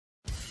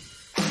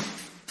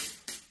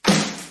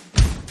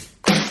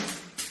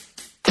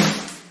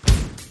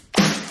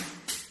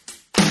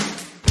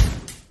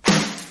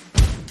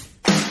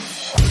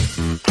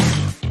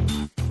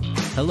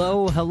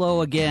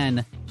Hello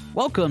again.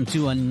 Welcome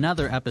to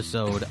another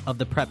episode of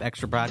the Prep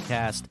Extra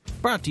broadcast,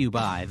 brought to you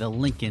by the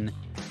Lincoln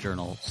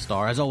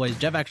Journal-Star. As always,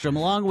 Jeff Ekstrom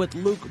along with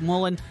Luke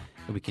Mullen,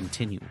 and we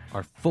continue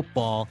our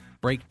football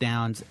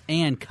breakdowns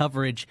and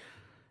coverage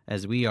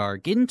as we are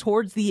getting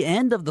towards the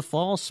end of the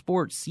fall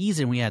sports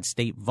season. We had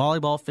state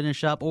volleyball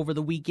finish up over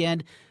the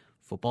weekend.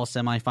 Football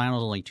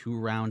semifinals, only 2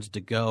 rounds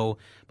to go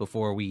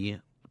before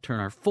we turn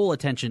our full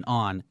attention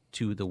on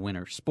to the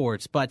winter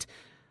sports. But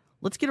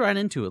let's get right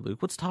into it, Luke.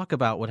 Let's talk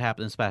about what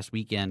happened this past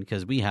weekend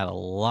because we had a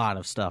lot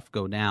of stuff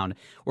go down.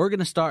 We're going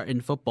to start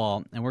in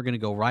football, and we're going to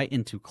go right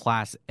into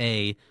Class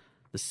A.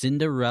 The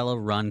Cinderella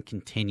run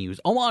continues.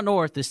 Omaha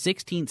North, the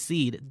 16th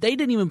seed, they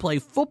didn't even play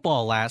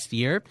football last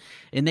year,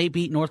 and they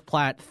beat North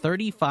Platte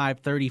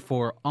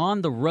 35-34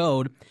 on the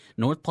road.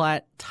 North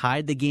Platte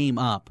tied the game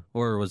up,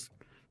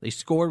 they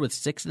scored with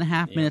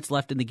 6.5 minutes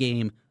left in the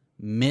game,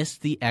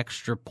 missed the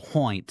extra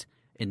point,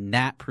 and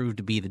that proved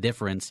to be the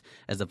difference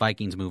as the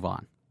Vikings move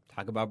on.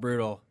 Talk about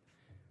brutal.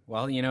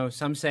 Well,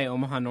 some say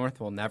Omaha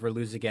North will never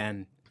lose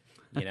again.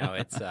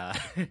 It's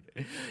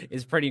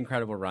it's a pretty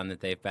incredible run that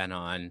they've been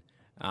on.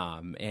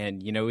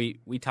 And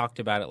we talked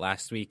about it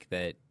last week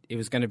that it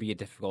was going to be a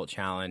difficult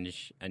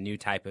challenge, a new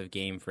type of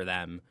game for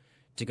them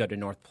to go to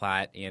North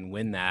Platte and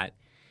win that.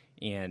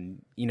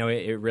 And,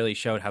 it really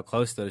showed how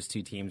close those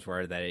two teams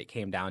were, that it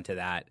came down to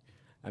that,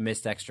 a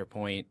missed extra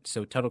point.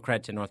 So total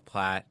credit to North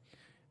Platte,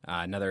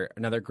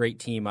 another great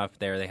team up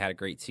there. They had a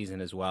great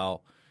season as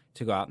well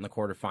to go out in the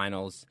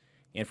quarterfinals.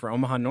 And for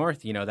Omaha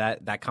North,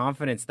 that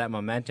confidence, that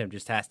momentum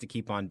just has to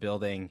keep on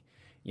building.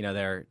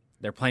 They're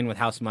playing with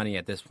house money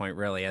at this point,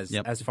 really.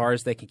 As far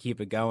as they can keep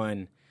it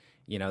going,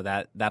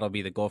 that'll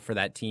be the goal for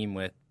that team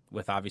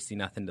with obviously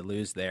nothing to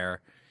lose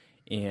there.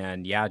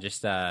 And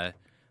just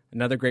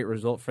another great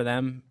result for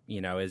them.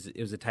 It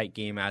was a tight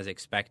game as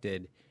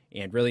expected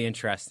and really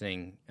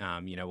interesting.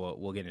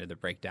 We'll get into the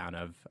breakdown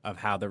of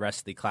how the rest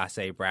of the Class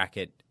A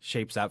bracket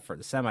shapes up for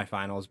the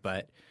semifinals,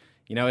 but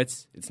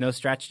it's no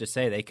stretch to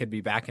say they could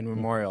be back in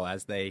Memorial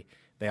as they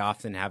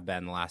often have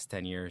been the last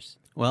 10 years.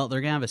 Well,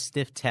 they're going to have a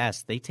stiff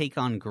test. They take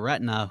on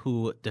Gretna,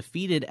 who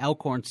defeated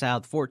Elkhorn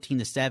South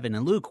 14-7.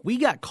 And Luke, we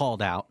got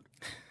called out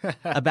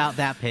about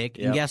that pick.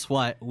 And guess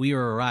what? We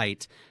were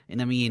right.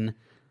 And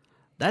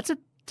that's a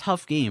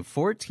tough game.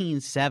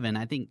 14-7,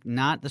 I think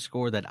not the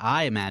score that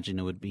I imagined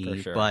it would be.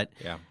 For sure. But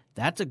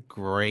that's a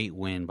great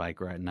win by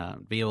Gretna.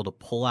 Be able to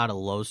pull out a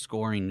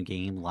low-scoring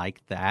game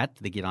like that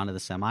to get onto the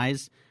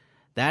semis.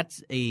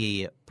 That's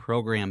a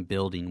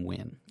program-building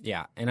win.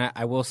 Yeah, and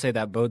I will say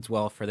that bodes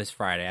well for this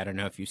Friday. I don't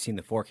know if you've seen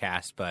the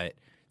forecast, but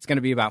it's going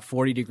to be about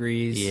 40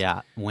 degrees.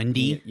 Yeah,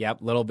 windy.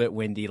 Yep, a little bit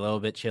windy, a little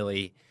bit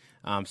chilly.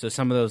 So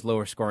some of those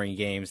lower-scoring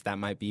games, that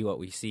might be what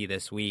we see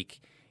this week.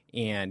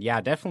 And,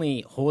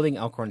 definitely holding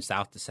Elkhorn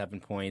South to 7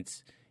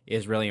 points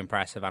is really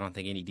impressive. I don't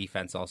think any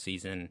defense all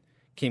season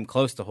came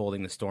close to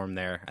holding the Storm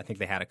there. I think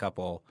they had a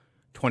couple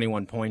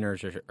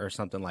 21-pointers or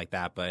something like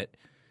that, but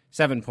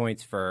 7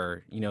 points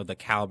for, the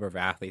caliber of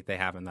athlete they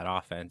have in that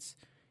offense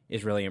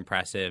is really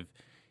impressive.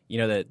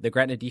 The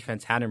Gretna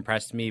defense had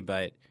impressed me,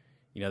 but,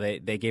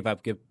 they gave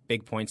up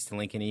big points to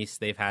Lincoln East.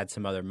 They've had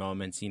some other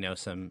moments,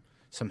 some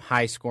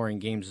high-scoring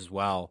games as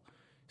well.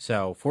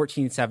 So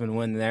 14-7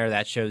 win there,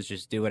 that shows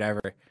just do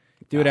whatever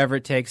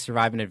it takes,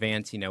 survive in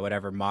advance,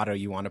 whatever motto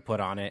you want to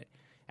put on it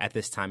at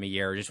this time of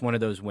year. Just one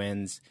of those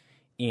wins.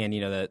 And,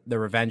 the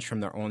revenge from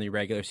their only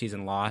regular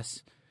season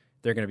loss,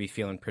 they're going to be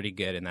feeling pretty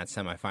good in that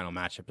semifinal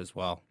matchup as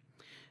well.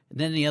 And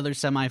then the other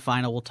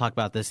semifinal, we'll talk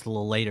about this a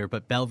little later,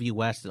 but Bellevue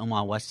West and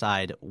Omaha West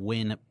Side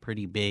win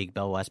pretty big.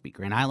 Bellevue West beat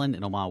Grand Island,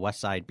 and Omaha West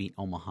Side beat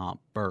Omaha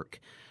Burke.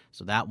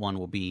 So that one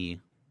will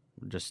be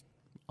just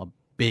a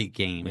big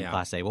game in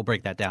Class A. We'll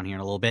break that down here in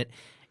a little bit.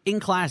 In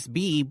Class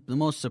B, the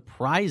most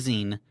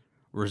surprising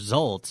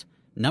result,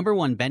 number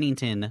 1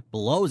 Bennington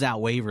blows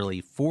out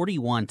Waverly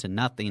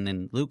 41-0.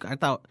 And Luke, I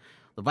thought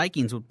the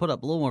Vikings would put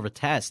up a little more of a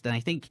test, and I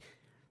think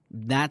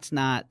that's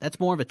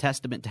more of a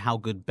testament to how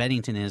good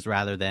Bennington is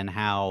rather than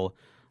how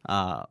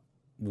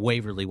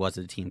Waverly was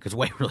as a team, because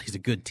Waverly's a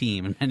good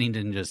team and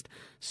Bennington just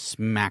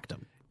smacked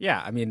them.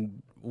 Yeah,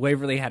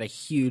 Waverly had a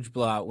huge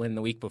blowout win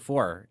the week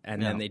before,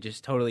 and then they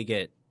just totally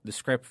get the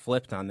script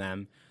flipped on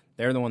them.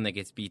 They're the one that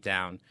gets beat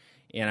down.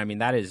 And,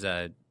 that is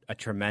a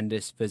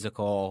tremendous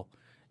physical,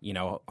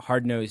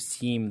 hard-nosed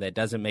team that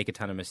doesn't make a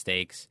ton of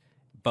mistakes.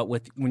 But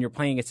when you're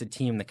playing against a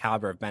team the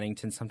caliber of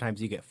Bennington,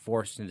 sometimes you get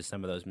forced into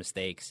some of those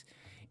mistakes.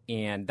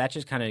 And that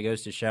just kind of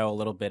goes to show a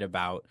little bit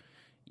about,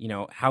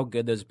 how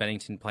good those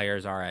Bennington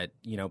players are at,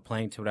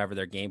 playing to whatever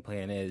their game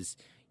plan is,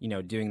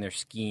 doing their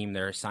scheme,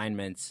 their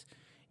assignments.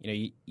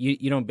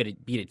 You don't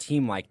beat a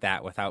team like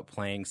that without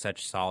playing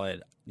such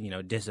solid,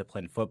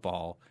 disciplined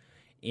football.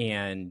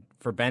 And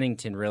for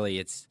Bennington, really,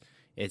 it's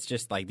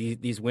just like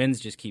these wins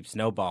just keep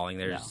snowballing.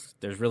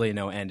 There's really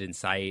no end in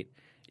sight.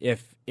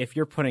 If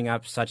you're putting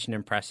up such an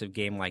impressive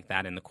game like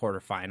that in the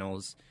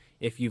quarterfinals,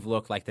 if you've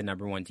looked like the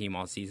number 1 team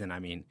all season,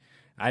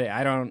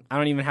 I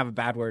don't even have a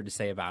bad word to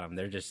say about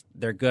them.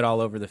 They're good all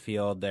over the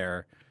field.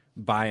 They're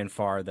by and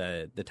far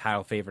the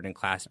title favorite in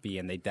Class B,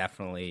 and they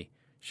definitely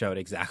showed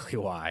exactly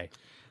why.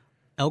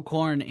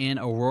 Elkhorn and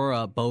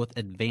Aurora both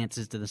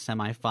advances to the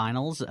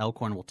semifinals.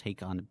 Elkhorn will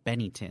take on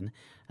Bennington,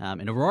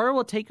 and Aurora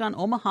will take on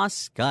Omaha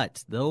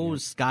Skutt.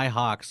 Those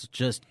Skyhawks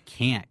just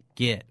can't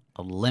get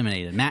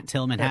eliminated. Matt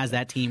Tillman has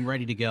that team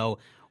ready to go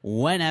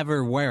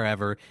whenever,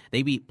 wherever.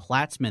 They beat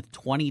Plattsmouth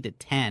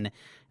 20-10, and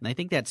I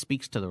think that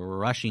speaks to the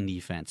rushing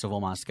defense of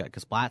Omaha Skutt,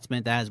 because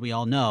Plattsmouth, as we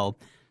all know,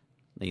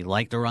 they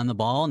like to run the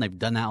ball, and they've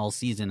done that all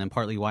season, and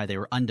partly why they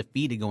were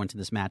undefeated going into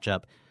this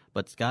matchup.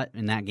 But Skutt,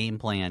 in that game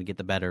plan, get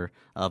the better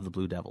of the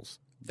Blue Devils.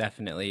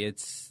 Definitely.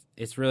 It's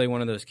really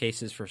one of those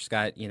cases for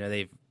Skutt. You know,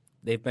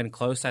 they've been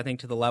close, I think,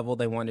 to the level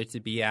they wanted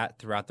to be at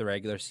throughout the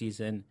regular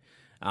season,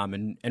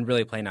 and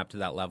really playing up to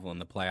that level in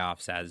the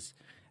playoffs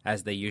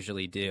as they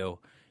usually do.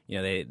 You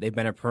know, they've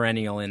been a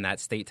perennial in that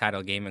state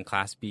title game in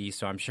Class B,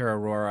 so I'm sure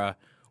Aurora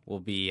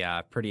will be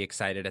pretty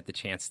excited at the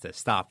chance to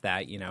stop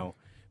that, you know,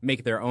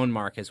 make their own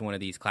mark as one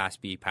of these Class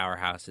B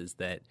powerhouses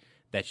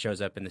that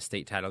shows up in the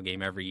state title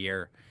game every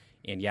year.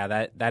 And,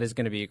 yeah, that is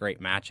going to be a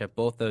great matchup.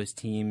 Both those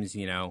teams,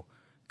 you know,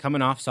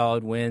 coming off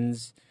solid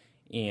wins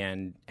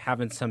and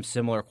having some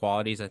similar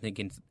qualities, I think,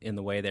 in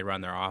the way they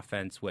run their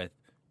offense, with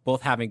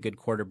both having good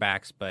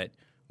quarterbacks, but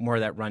more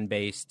of that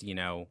run-based, you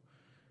know,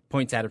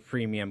 points at a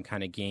premium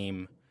kind of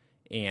game.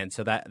 And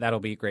so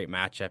that'll be a great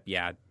matchup.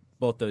 Yeah,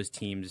 both those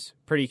teams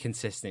pretty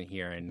consistent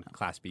here in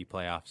Class B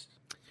playoffs.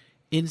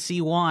 In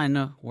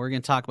C1, we're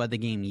going to talk about the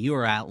game you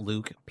were at,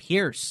 Luke.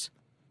 Pierce,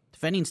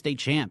 defending state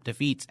champ,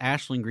 defeats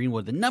Ashland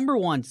Greenwood, the number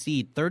 1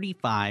 seed,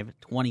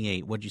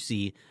 35-28. What'd you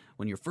see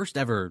when your first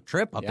ever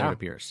trip up there to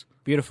Pierce?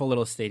 Beautiful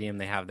little stadium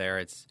they have there.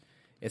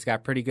 It's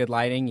got pretty good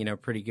lighting, you know,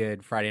 pretty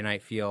good Friday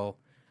night feel,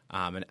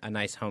 and a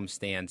nice home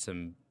stand,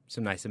 some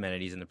nice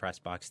amenities in the press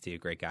box too.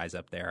 Great guys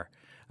up there.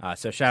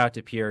 So shout out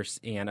to Pierce,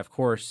 and of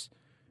course,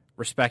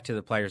 respect to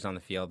the players on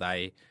the field.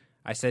 I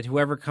said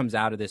whoever comes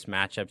out of this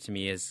matchup to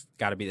me has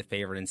got to be the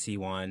favorite in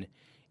C1.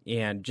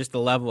 And just the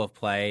level of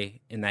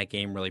play in that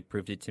game really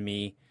proved it to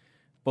me.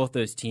 Both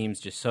those teams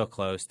just so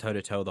close,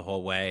 toe-to-toe the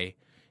whole way.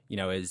 You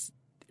know, is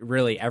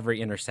really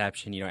every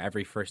interception, you know,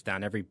 every first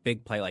down, every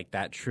big play like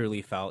that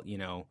truly felt, you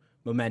know,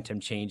 momentum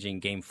changing,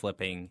 game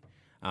flipping.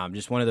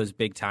 Just one of those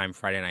big-time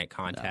Friday night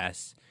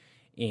contests.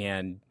 Yeah.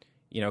 And,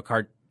 you know,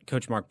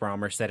 Coach Mark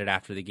Brommer said it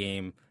after the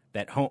game,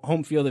 that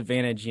home field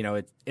advantage, you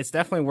know, it's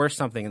definitely worth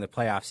something in the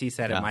playoffs. He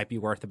said it might be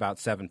worth about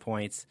 7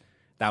 points.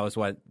 That was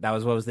what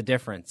was the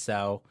difference.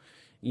 So,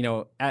 you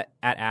know, at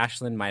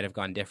Ashland might have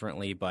gone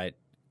differently, but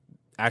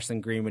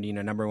Ashland Greenwood, you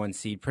know, number 1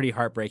 seed, pretty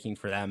heartbreaking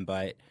for them,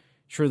 but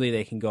truly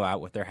they can go out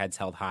with their heads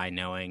held high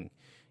knowing,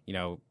 you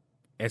know,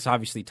 it's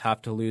obviously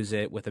tough to lose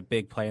it with a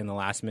big play in the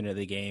last minute of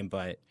the game,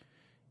 but,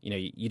 you know,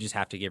 you just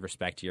have to give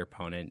respect to your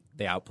opponent.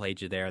 They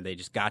outplayed you there. They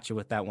just got you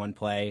with that one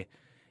play.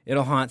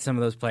 It'll haunt some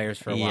of those players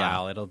for a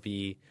while. It'll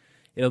be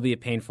a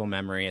painful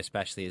memory,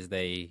 especially as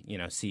they, you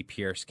know, see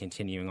Pierce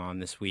continuing on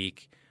this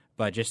week.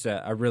 But just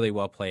a really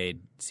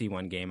well-played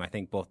C1 game. I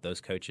think both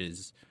those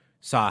coaches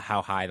saw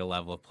how high the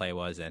level of play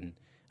was and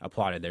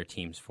applauded their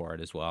teams for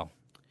it as well.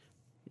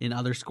 In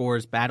other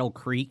scores, Battle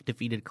Creek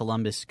defeated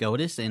Columbus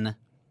Scotus. And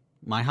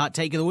my hot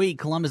take of the week,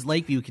 Columbus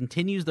Lakeview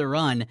continues the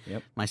run.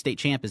 Yep. My state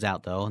champ is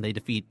out, though. They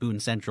defeat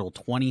Boone Central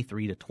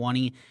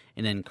 23-20.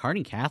 And then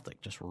Kearney Catholic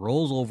just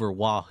rolls over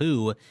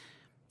Wahoo.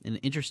 An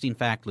interesting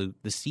fact, Luke,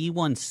 the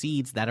C1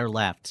 seeds that are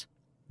left,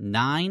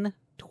 9,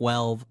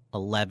 12,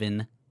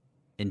 11,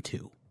 and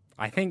 2.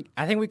 I think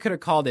we could have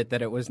called it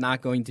that it was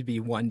not going to be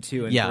 1,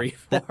 2, and 3,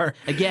 4.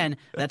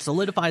 That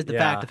solidifies the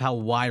fact of how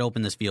wide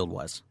open this field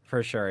was.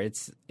 For sure.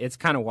 It's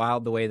kind of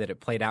wild the way that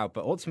it played out,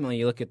 but ultimately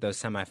you look at those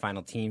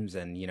semifinal teams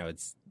and, you know,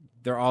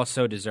 they're all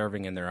so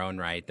deserving in their own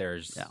right.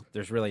 There's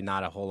really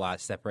not a whole lot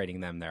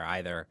separating them there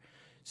either.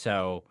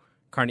 So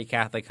Kearney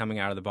Catholic coming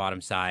out of the bottom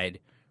side,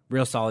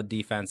 real solid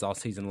defense all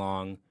season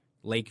long.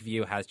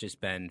 Lakeview has just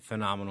been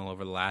phenomenal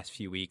over the last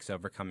few weeks,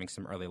 overcoming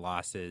some early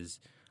losses.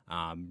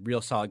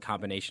 Real solid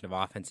combination of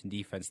offense and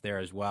defense there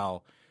as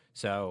well.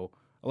 So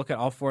I look at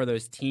all 4 of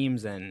those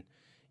teams, and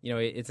you know,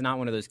 it's not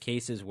one of those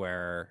cases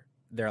where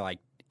they're like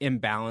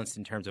imbalanced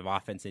in terms of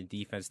offense and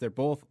defense.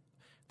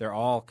 They're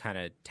all kind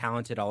of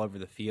talented all over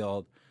the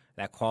field.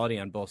 That quality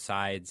on both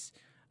sides.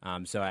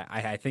 So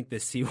I think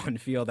this C1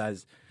 field,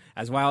 as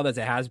wild as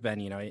it has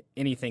been, you know,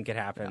 anything could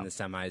happen in the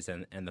semis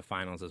and the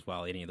finals as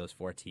well. Any of those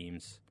 4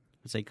 teams.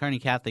 I'd say Kearney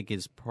Catholic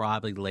is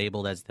probably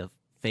labeled as the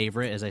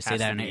favorite, as I say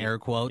that in air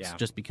quotes,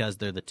 just because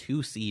they're the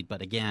 2 seed.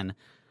 But again,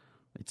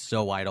 it's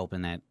so wide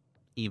open that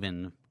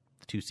even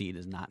the 2 seed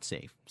is not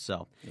safe.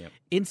 So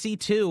in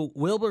C2,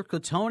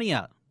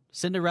 Wilber-Clatonia,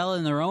 Cinderella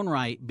in their own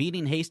right,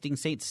 beating Hastings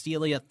St.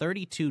 Cecilia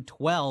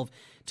 32-12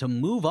 to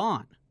move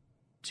on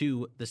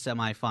to the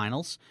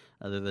semifinals.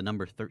 They're the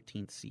number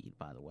 13th seed,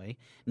 by the way.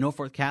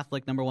 Norfolk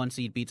Catholic, number 1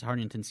 seed, beats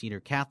Hartington Cedar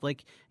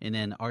Catholic, and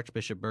then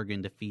Archbishop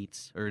Bergen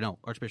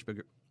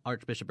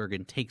Archbishop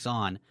Bergen takes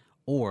on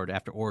Ord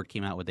after Ord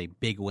came out with a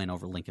big win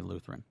over Lincoln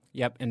Lutheran.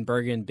 Yep, and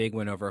Bergen, big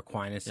win over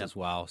Aquinas as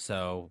well.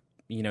 So,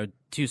 you know,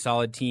 2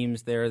 solid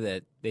teams there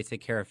that they take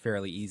care of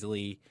fairly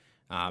easily,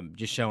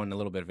 just showing a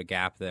little bit of a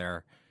gap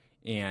there.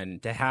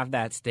 And to have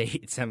that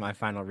state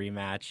semifinal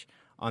rematch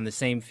on the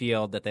same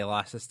field that they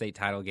lost the state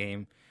title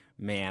game,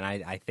 man,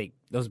 I think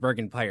those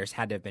Bergen players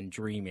had to have been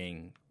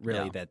dreaming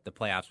really that the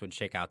playoffs would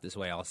shake out this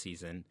way all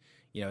season.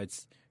 You know,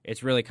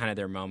 it's really kind of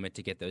their moment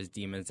to get those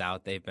demons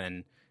out. They've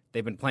been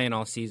playing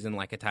all season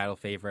like a title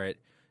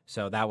favorite,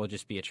 so that will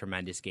just be a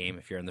tremendous game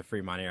if you're in the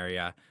Fremont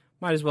area.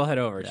 Might as well head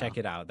over, check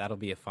it out. That'll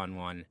be a fun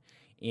one.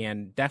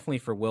 And definitely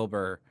for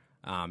Wilbur,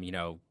 you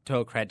know,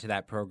 total credit to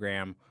that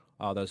program,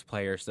 all those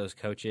players, those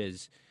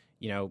coaches,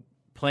 you know,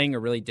 playing a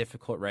really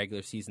difficult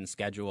regular season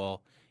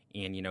schedule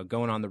and, you know,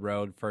 going on the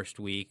road first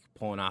week,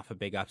 pulling off a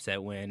big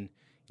upset win.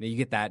 You know, you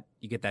get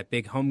that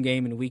big home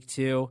game in week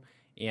 2,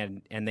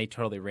 and they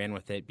totally ran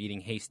with it,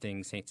 beating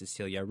Hastings, St.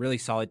 Cecilia. A really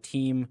solid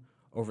team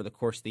over the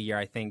course of the year.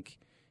 I think,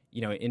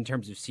 you know, in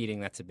terms of seeding,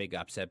 that's a big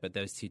upset, but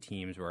those two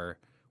teams were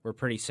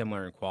pretty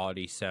similar in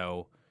quality.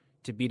 So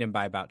to beat them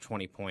by about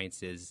 20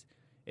 points is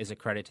a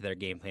credit to their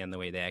game plan, the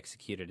way they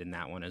executed in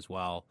that one as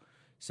well.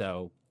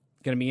 So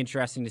going to be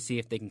interesting to see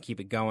if they can keep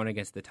it going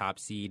against the top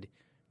seed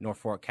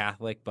Norfolk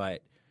Catholic,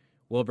 but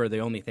Wilbur, the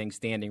only thing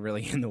standing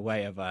really in the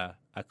way of a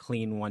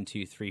clean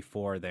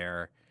 1-2-3-4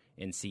 there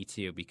in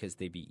C2 because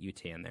they beat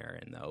UTAN there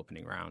in the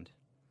opening round.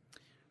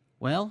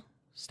 Well,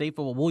 state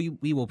football,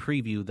 we will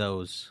preview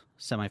those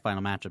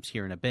semifinal matchups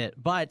here in a bit,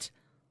 but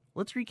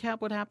let's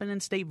recap what happened in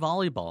state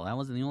volleyball. That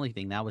wasn't the only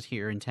thing. That was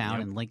here in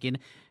town in Lincoln,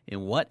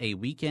 and what a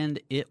weekend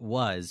it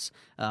was.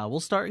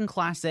 We'll start in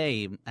Class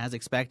A. As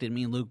expected,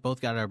 me and Luke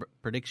both got our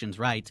predictions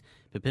right.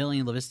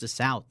 Papillion La Vista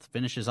South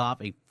finishes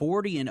off a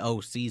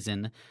 40-0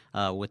 season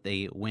with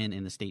a win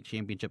in the state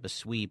championship, a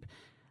sweep.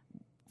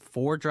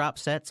 4 drop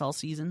sets all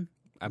season.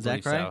 Is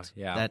that correct? So,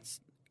 yeah. That's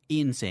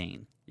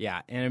insane.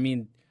 Yeah, and I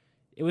mean,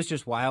 it was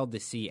just wild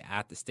to see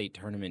at the state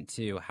tournament,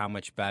 too, how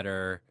much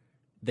better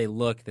they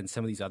look than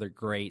some of these other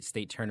great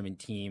state tournament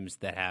teams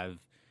that have,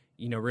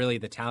 you know, really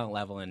the talent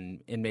level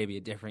and maybe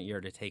a different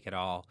year to take it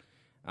all.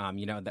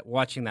 You know, that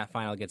watching that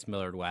final against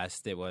Millard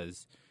West, it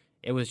was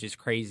just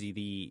crazy.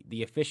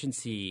 The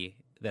efficiency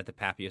that the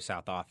Papio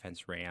South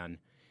offense ran,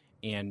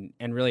 and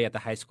really at the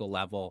high school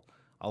level,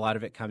 a lot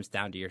of it comes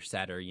down to your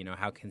setter. You know,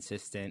 how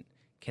consistent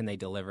can they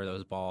deliver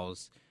those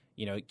balls?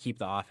 You know, keep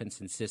the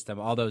offense in system,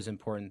 all those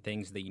important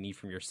things that you need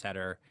from your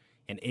setter.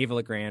 And Ava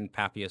LeGrand,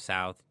 Papio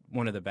South,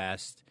 one of the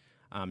best.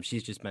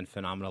 She's just been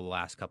phenomenal the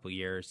last couple of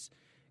years,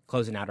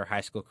 closing out her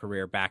high school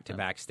career,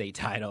 back-to-back state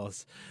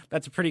titles.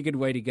 That's a pretty good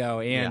way to go.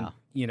 And,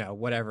 you know,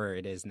 whatever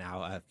it is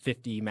now, a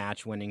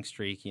 50-match winning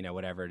streak, you know,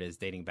 whatever it is,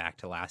 dating back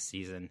to last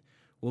season,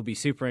 will be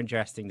super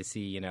interesting to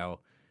see, you know,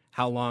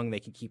 how long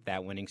they can keep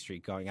that winning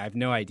streak going. I have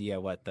no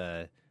idea what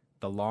the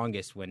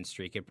longest win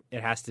streak,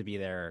 it has to be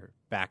their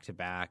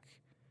back-to-back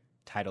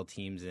title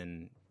teams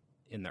in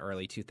the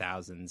early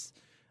 2000s,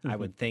 I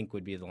would think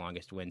would be the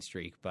longest win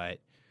streak, but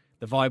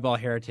the volleyball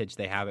heritage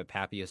they have at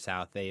Papio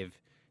South, they've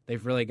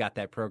really got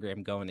that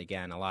program going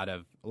again. A lot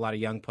of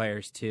young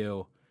players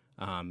too,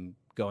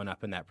 going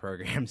up in that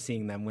program,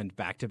 seeing them win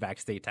back-to-back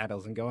state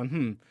titles and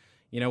going,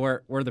 you know,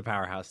 we're the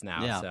powerhouse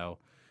now. Yeah. So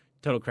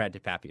total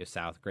credit to Papio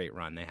South. Great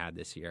run they had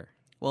this year.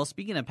 Well,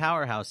 speaking of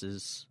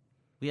powerhouses,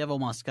 we have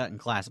Omaha Skutt in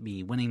Class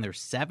B winning their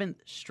 7th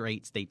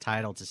straight state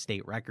title to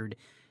state record,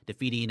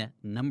 defeating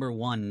number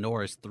 1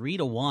 Norris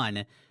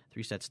 3-1,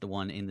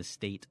 3-1 in the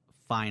state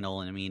final.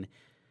 And I mean,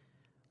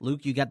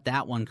 Luke, you got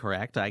that one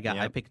correct.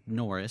 I picked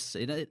Norris.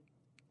 To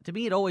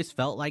me, it always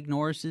felt like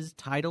Norris's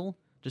title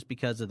just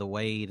because of the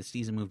way the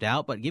season moved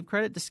out. But give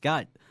credit to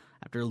Skutt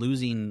after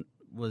losing.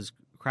 Was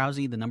Krause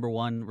the number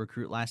 1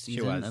 recruit last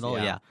season? She was, at all?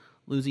 Yeah.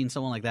 Losing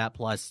someone like that,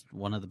 plus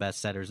one of the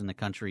best setters in the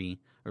country,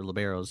 or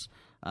liberos,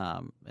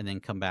 and then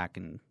come back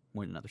and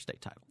win another state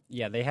title.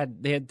 Yeah, they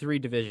had 3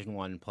 Division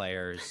I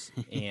players,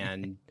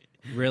 and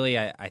really,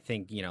 I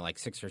think, you know, like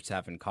 6 or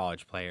 7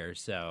 college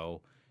players.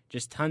 So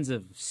just tons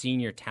of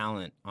senior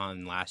talent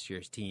on last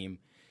year's team.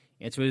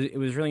 And so it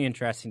was really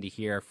interesting to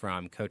hear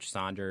from Coach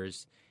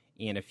Saunders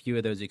and a few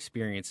of those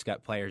experienced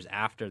Skutt players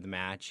after the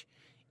match.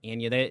 And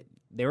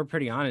they were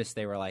pretty honest.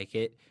 They were like,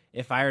 it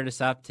fired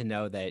us up to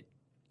know that,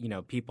 you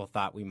know, people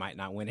thought we might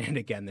not win it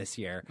again this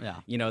year. Yeah.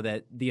 You know,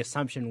 that the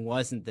assumption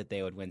wasn't that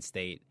they would win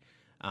state.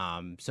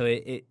 So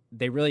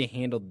they really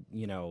handled,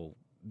 you know,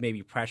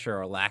 maybe pressure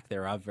or lack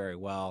thereof very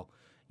well.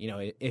 You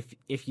know,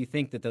 if you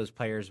think that those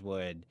players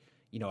would,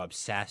 you know,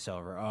 obsess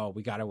over, oh,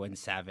 we got to win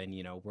 7.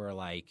 You know,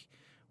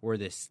 we're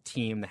this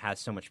team that has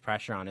so much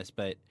pressure on us,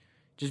 but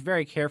just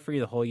very carefree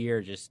the whole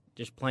year, just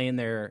playing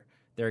their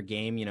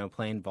game, you know,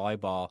 playing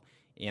volleyball.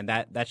 And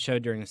that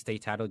showed during the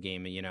state title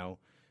game, you know,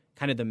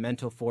 kind of the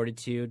mental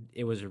fortitude.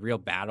 It was a real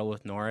battle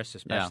with Norris,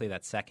 especially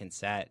that second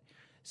set.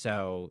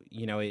 So,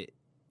 you know,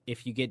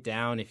 if you get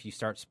down, if you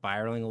start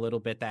spiraling a little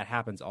bit, that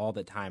happens all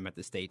the time at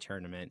the state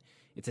tournament.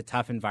 It's a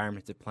tough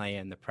environment to play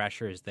in. The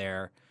pressure is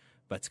there.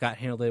 But Skutt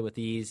handled it with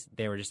ease.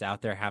 They were just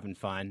out there having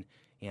fun.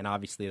 And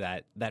obviously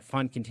that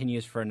fun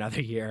continues for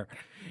another year.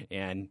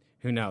 And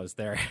who knows?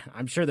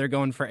 I'm sure they're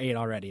going for 8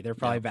 already. They're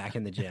probably back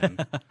in the gym.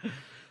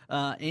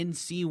 In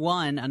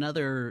C1,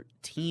 another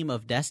team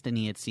of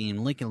destiny, it seemed.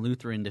 Lincoln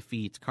Lutheran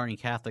defeats Kearney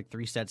Catholic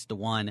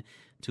 3-1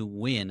 to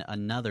win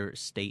another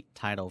state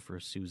title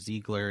for Sue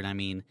Ziegler. And I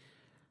mean,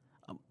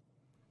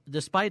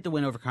 despite the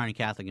win over Kearney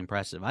Catholic,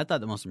 impressive. I thought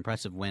the most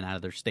impressive win out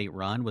of their state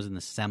run was in the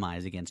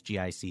semis against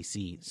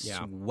GICC.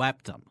 Yeah.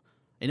 Swept them.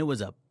 And it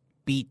was a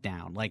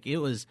beatdown.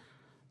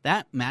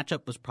 That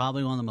matchup was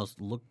probably one of the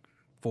most looked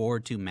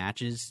forward to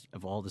matches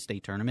of all the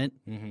state tournament.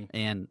 Mm-hmm.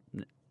 And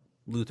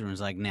Lutheran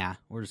was like, nah,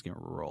 we're just going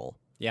to roll.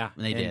 Yeah.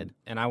 And they did.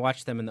 And I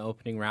watched them in the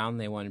opening round.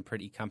 They won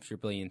pretty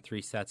comfortably in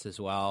 3 sets as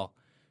well.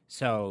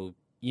 So,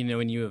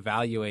 when you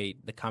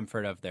evaluate the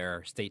comfort of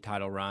their state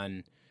title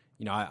run,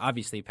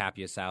 obviously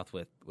Papio South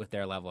with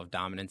their level of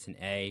dominance in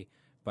A,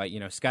 but,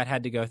 Scott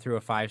had to go through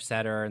a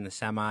 5-setter in the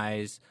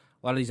semis.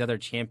 A lot of these other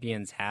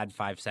champions had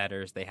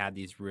 5-setters. They had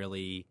these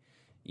really,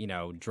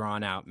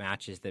 drawn-out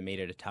matches that made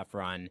it a tough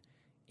run.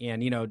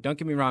 And, don't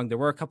get me wrong, there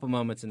were a couple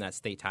moments in that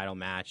state title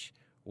match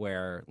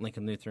where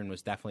Lincoln Lutheran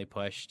was definitely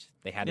pushed.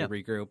 They had to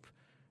regroup.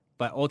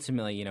 But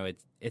ultimately,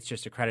 it's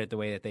just a credit the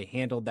way that they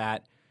handled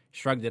that,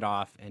 shrugged it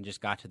off, and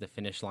just got to the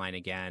finish line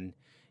again.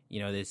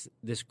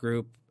 This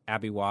group,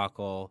 Abby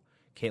Wackel,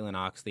 Caitlin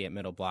Oxley at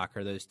middle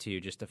blocker, those two,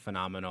 just a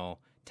phenomenal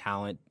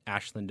talent.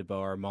 Ashlyn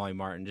DeBoer, Molly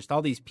Martin, just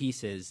all these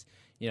pieces,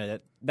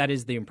 that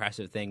is the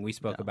impressive thing. We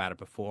spoke about it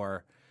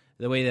before.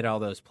 The way that all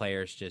those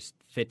players just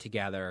fit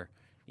together,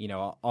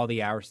 all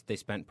the hours that they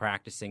spent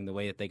practicing, the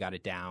way that they got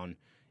it down,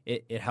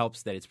 it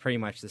helps that it's pretty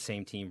much the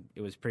same team.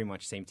 It was pretty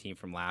much the same team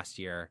from last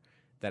year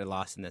that had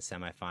lost in the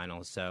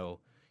semifinals. So,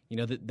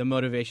 the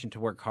motivation to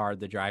work hard,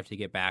 the drive to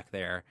get back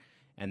there,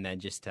 and then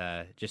just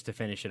to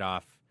finish it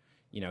off,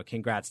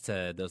 congrats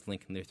to those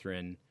Lincoln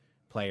Lutheran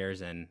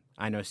players. And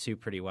I know Sue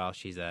pretty well.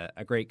 She's a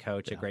great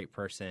coach, a great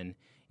person,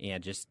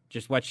 and just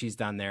what she's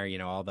done there,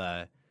 all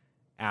the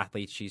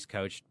athletes she's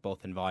coached,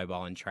 both in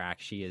volleyball and track.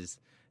 She is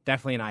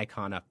definitely an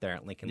icon up there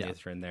at Lincoln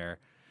Lutheran.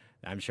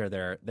 I'm sure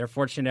they're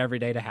fortunate every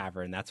day to have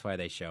her, and that's why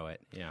they show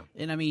it. Yeah.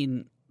 And I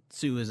mean,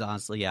 Sue is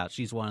honestly,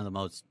 she's one of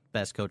the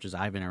best coaches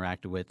I've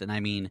interacted with. And I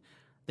mean,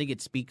 I think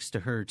it speaks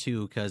to her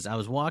too, because I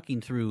was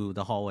walking through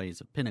the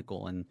hallways of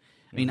Pinnacle, and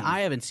I mean,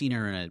 I haven't seen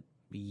her in a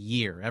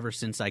year, ever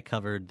since I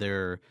covered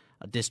their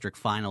district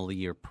final the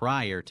year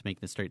prior to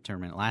making the state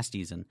tournament last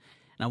season.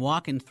 And I'm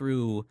walking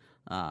through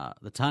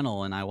the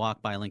tunnel, and I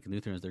walk by Lincoln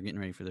Lutheran as they're getting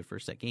ready for their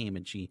first set game,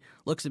 and she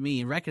looks at me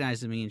and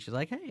recognizes me, and she's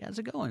like, "Hey, how's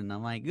it going?" And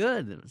I'm like,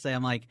 "Good."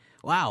 I'm like,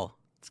 "Wow."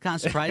 It's kind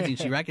of surprising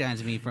she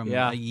recognized me from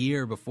a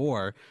year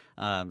before.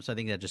 So I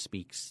think that just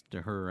speaks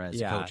to her as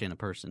a coach and a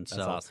person. That's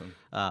awesome.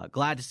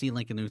 Glad to see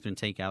Lincoln Lutheran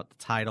take out the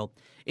title.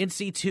 In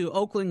C2,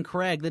 Oakland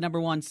Craig, the number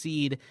 1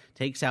 seed,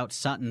 takes out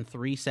Sutton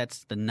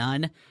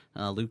 3-0.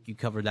 Luke, you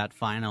covered that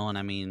final. And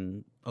I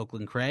mean,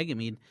 Oakland Craig,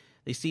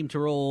 they seem to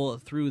roll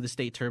through the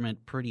state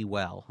tournament pretty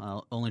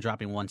well, only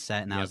dropping 1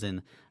 set, and that was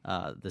in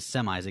the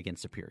semis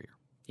against Superior.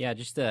 Yeah,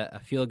 just a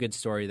feel-good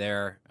story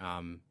there.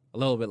 A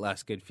little bit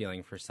less good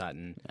feeling for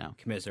Sutton.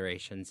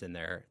 Commiserations in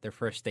their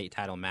first state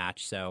title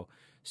match. So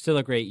still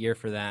a great year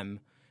for them.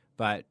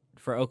 But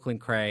for Oakland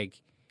Craig,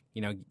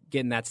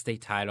 getting that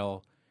state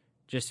title,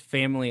 just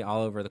family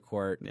all over the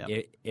court.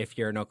 If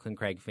you're an Oakland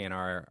Craig fan,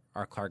 our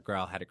Clark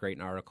Grell had a great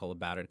article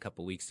about it a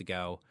couple weeks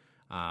ago.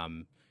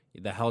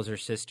 The Helzer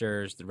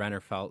sisters, the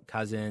Rennerfelt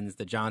cousins,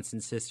 the Johnson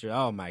sisters.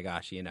 Oh my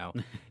gosh,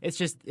 it's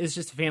just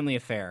a family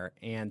affair.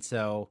 And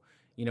so,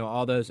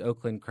 all those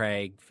Oakland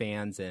Craig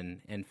fans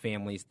and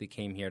families that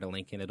came here to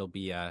Lincoln, it'll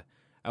be a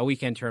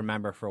weekend to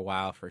remember for a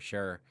while for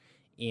sure.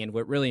 And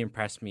what really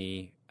impressed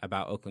me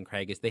about Oakland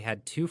Craig is they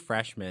had 2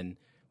 freshmen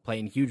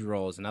playing huge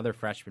roles and other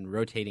freshmen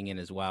rotating in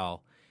as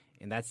well.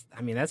 And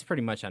that's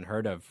pretty much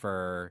unheard of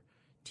for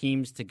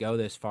teams to go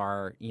this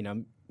far.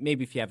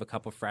 Maybe if you have a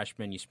couple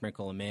freshmen, you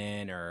sprinkle them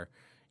in, or,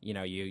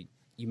 you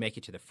make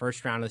it to the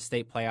first round of the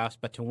state playoffs.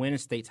 But to win a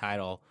state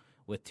title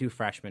with 2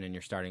 freshmen in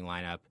your starting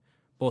lineup,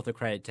 both a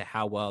credit to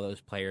how well those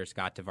players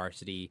got to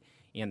varsity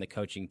and the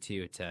coaching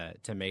too,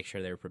 to make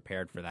sure they were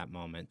prepared for that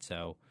moment.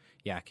 So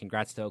yeah,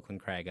 congrats to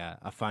Oakland Craig,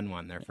 a fun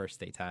one, their first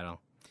state title.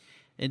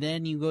 And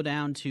then you go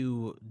down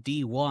to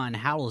D1,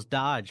 Howells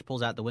Dodge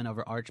pulls out the win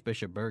over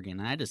Archbishop Bergen.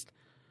 And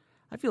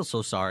I feel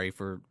so sorry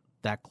for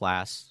that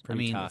class.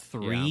 Pretty tough,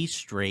 3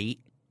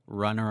 straight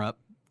runner-up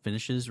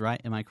finishes,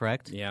 right? Am I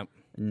correct? Yep.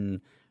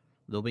 And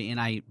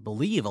I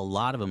believe a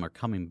lot of them are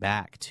coming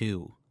back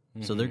too.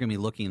 So they're going to be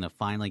looking to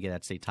finally get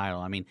that state title.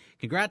 I mean,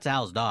 congrats to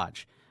Howells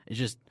Dodge. It's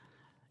just,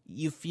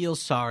 you feel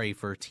sorry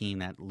for a team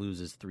that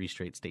loses 3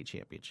 straight state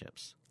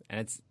championships.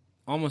 And it's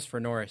almost for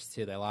Norris,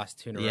 too. They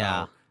lost 2 in a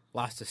row.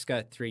 Lost to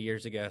Scott 3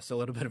 years ago, so a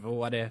little bit of a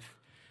what if.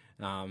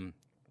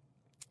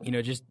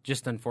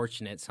 Just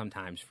unfortunate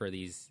sometimes for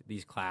these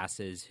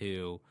classes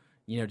who,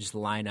 just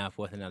line up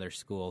with another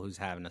school who's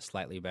having a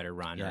slightly better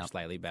run or a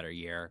slightly better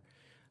year.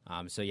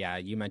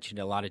 You mentioned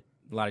a lot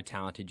of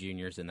talented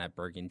juniors in that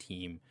Bergen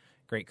team.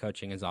 Great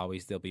coaching as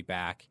always. They'll be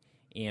back.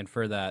 And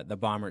for the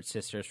Baumert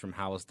sisters from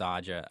Howells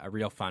Dodge, a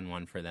real fun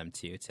one for them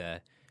too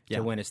to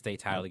win a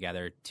state title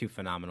together. 2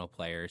 phenomenal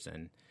players,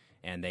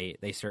 and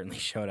they certainly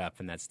showed up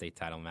in that state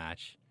title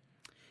match.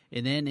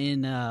 And then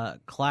in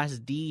Class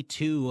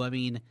D2, I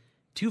mean,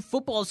 two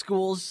football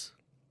schools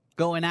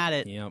going at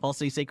it. Yep. Fall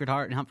City Sacred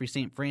Heart and Humphrey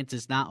St.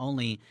 Francis. Not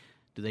only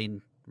do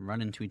they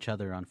run into each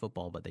other on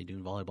football, but they do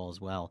in volleyball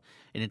as well.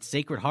 And it's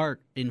Sacred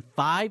Heart in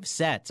 5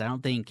 sets. I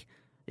don't think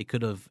it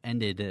could have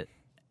ended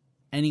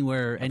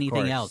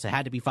anything else. It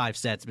had to be 5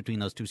 sets between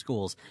those two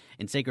schools.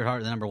 And Sacred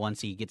Heart, the number 1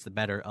 seed, gets the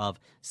better of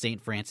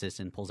St. Francis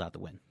and pulls out the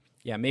win.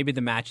 Yeah, maybe the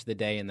match of the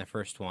day in the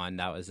first one.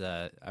 That was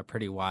a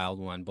pretty wild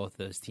one. Both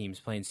those teams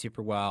playing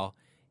super well.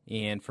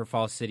 And for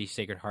Falls City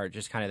Sacred Heart,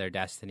 just kind of their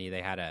destiny.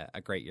 They had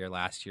a great year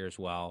last year as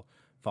well,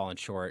 falling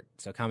short.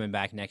 So coming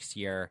back next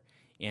year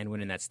and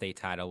winning that state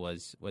title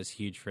was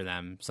huge for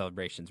them.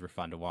 Celebrations were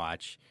fun to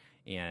watch.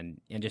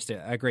 And just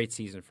a great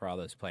season for all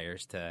those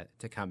players to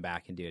come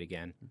back and do it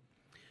again.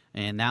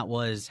 And that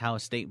was how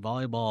state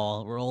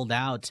volleyball rolled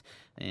out.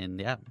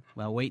 And, yeah,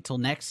 well, wait till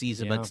next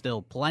season, but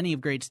still plenty of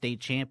great state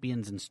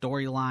champions and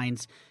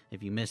storylines.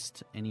 If you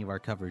missed any of our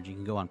coverage, you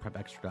can go on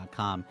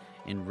prepextra.com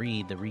and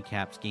read the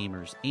recaps,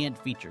 gamers, and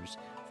features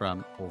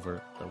from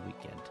over the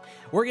weekend.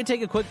 We're going to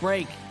take a quick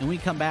break, and when we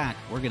come back,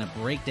 we're going to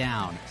break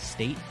down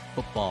state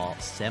football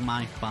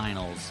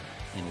semifinals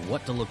and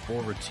what to look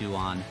forward to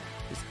on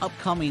this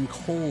upcoming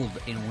cold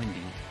and windy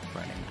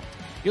Friday night.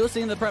 You're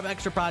listening to the Prep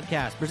Extra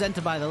podcast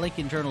presented by the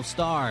Lincoln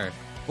Journal-Star.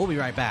 We'll be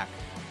right back.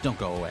 Don't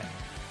go away.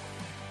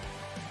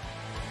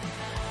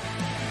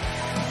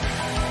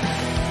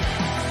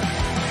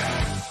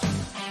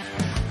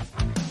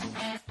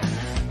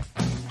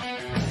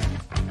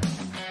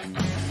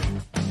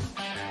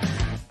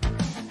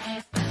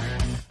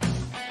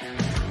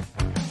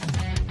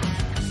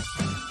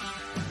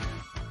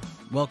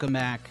 Welcome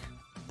back.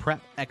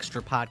 Prep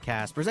Extra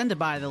podcast presented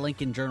by the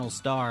Lincoln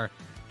Journal-Star.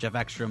 Jeff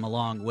Ekstrom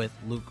along with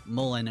Luke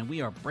Mullen, and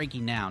we are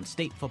breaking down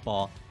state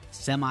football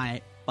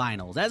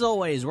semifinals. As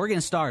always, we're going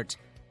to start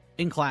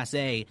in Class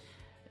A,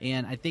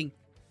 and I think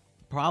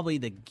probably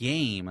the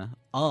game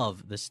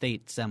of the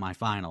state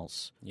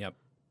semifinals. Yep.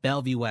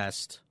 Bellevue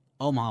West,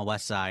 Omaha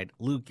West Side.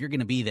 Luke, you're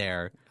going to be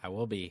there. I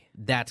will be.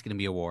 That's going to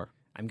be a war.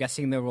 I'm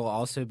guessing there will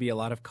also be a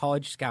lot of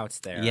college scouts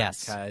there.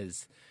 Yes.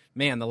 Because,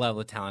 man, the level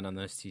of talent on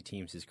those two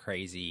teams is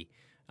crazy.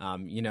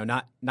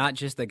 Not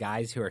just the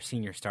guys who are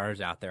senior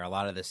stars out there, a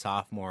lot of the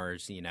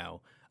sophomores,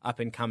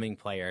 up-and-coming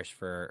players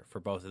for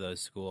both of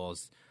those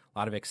schools. A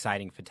lot of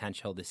exciting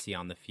potential to see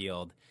on the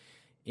field.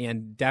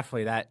 And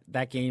definitely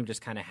that game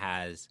just kind of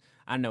has,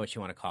 I don't know what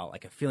you want to call it,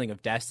 like a feeling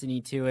of destiny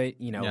to it.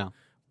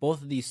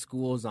 Both of these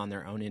schools on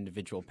their own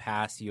individual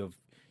paths. You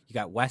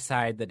got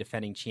Westside, the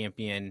defending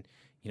champion,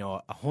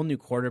 a whole new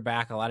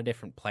quarterback, a lot of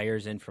different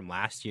players in from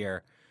last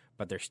year,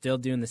 but they're still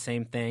doing the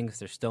same things.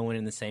 They're still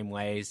winning the same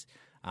ways.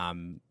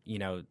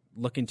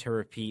 Looking to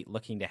repeat,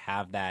 looking to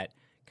have that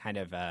kind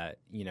of,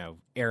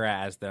 era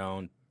as their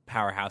own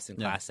powerhouse in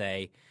Class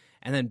A.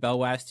 And then Bell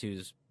West,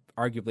 who's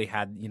arguably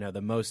had,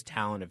 the most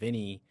talent of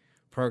any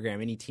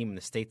program, any team in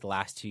the state the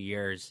last 2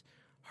 years.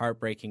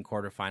 Heartbreaking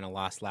quarterfinal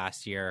loss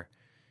last year.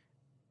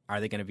 Are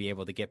they going to be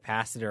able to get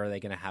past it, or are they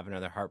going to have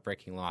another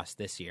heartbreaking loss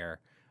this year?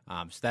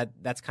 So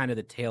that's kind of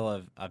the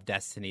tale of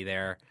destiny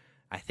there.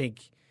 I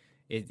think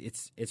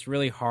it's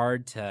really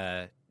hard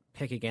to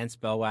pick against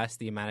Bell West,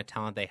 the amount of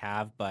talent they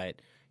have, but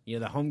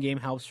the home game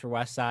helps for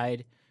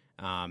Westside.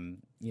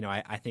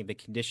 I think the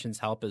conditions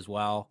help as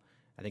well.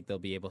 I think they'll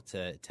be able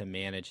to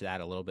manage that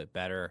a little bit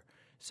better.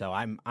 So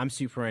I'm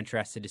super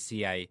interested to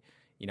see. I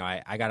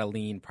got to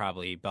lean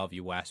probably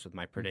Bellevue West with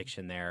my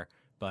prediction there,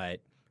 but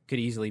could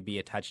easily be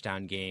a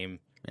touchdown game.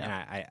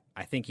 Yeah. And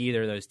I think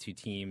either of those two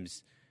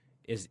teams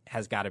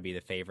has got to be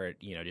the favorite,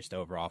 just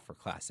overall for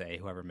Class A,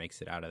 whoever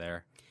makes it out of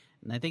there.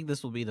 And I think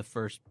this will be the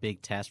first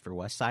big test for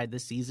Westside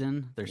this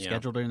season. Their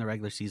schedule during the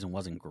regular season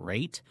wasn't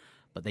great,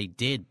 but they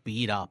did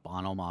beat up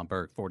on Omaha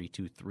Burke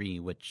 42-3,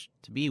 which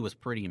to me was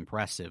pretty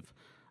impressive.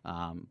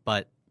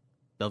 But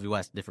Bellevue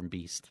West, different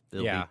beast.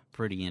 It'll be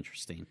pretty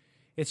interesting.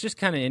 It's just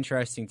kind of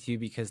interesting, too,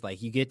 because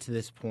you get to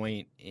this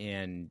point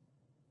and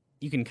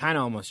you can kind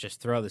of almost just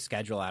throw the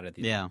schedule out of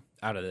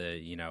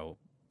the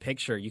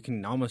picture. You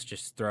can almost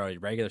just throw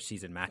regular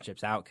season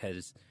matchups out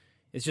because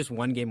it's just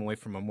one game away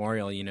from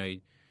Memorial.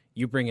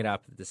 You bring it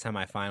up that the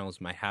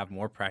semifinals might have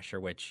more pressure,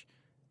 which,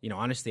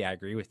 honestly, I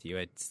agree with you.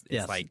 It's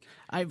like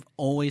I've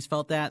always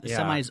felt that. The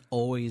semis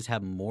always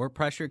have more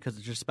pressure because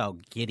it's just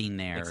about getting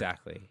there.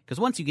 Exactly. Because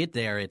once you get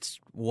there, it's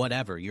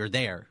whatever. You're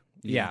there.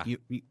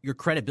 Your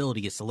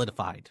credibility is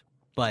solidified.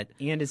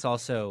 And it's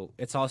also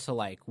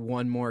like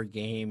one more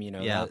game,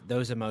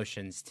 those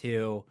emotions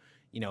too,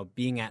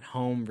 being at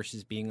home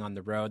versus being on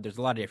the road. There's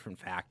a lot of different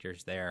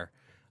factors there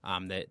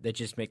that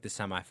just make the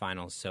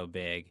semifinals so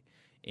big.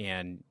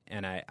 And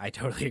I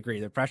totally agree.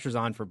 The pressure's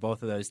on for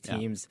both of those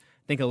teams.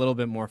 I think a little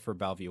bit more for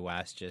Bellevue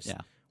West,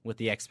 with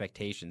the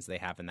expectations they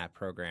have in that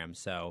program.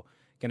 So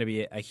going to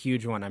be a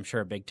huge one. I'm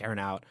sure a big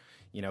turnout.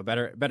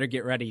 Better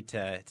get ready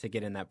to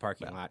get in that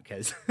parking lot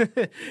because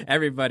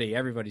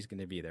everybody's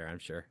going to be there, I'm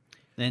sure.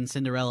 Then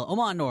Cinderella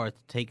Omaha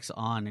North takes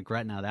on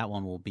Gretna. That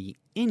one will be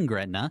in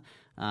Gretna.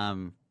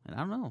 And I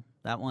don't know.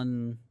 That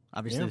one,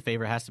 obviously the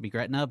favorite has to be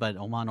Gretna, but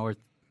Omaha North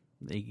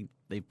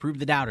They proved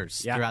the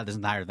doubters throughout this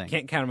entire thing.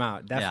 Can't count them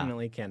out.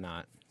 Definitely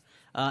cannot.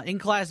 In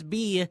Class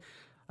B,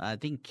 I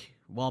think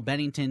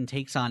Bennington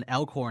takes on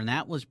Elkhorn.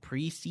 That was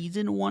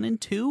preseason 1 and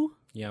 2.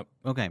 Yep.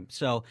 Okay,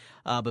 so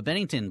but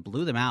Bennington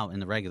blew them out in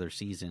the regular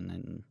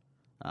season,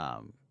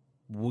 and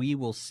we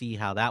will see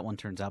how that one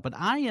turns out. But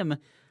I am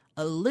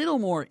a little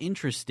more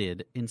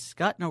interested in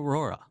Scott and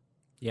Aurora.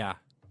 Yeah,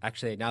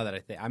 actually, now that I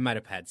think I might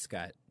have had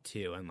Scott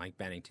 2 and like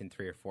Bennington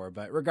 3 or 4,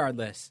 but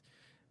regardless,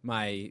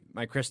 my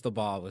crystal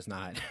ball was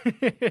not.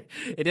 It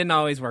didn't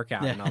always work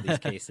out in all these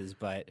cases,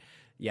 but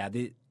yeah,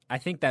 I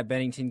think that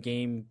Bennington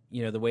game,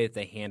 the way that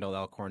they handled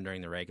Elkhorn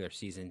during the regular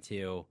season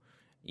too,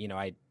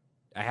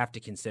 I have to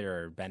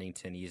consider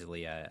Bennington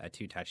easily a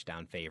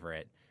 2-touchdown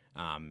favorite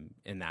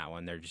in that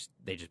one.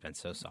 They just been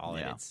so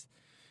solid. Yeah.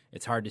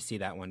 It's hard to see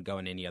that one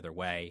going any other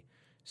way.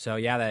 So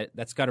yeah,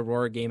 that's got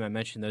Aurora game. I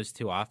mentioned those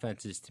two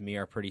offenses to me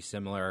are pretty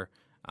similar.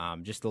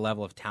 Just the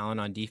level of talent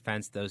on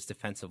defense, those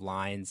defensive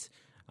lines,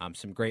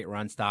 some great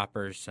run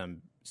stoppers,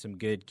 some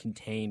good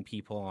contained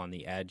people on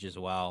the edge as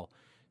well.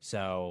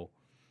 So,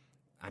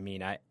 I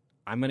mean,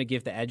 I'm going to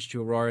give the edge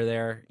to Aurora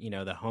there.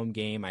 The home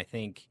game, I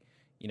think,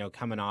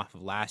 coming off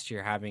of last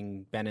year,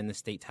 having been in the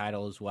state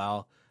title as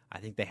well, I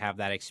think they have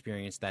that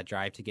experience, that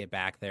drive to get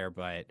back there.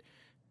 But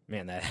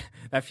man,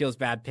 that feels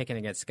bad picking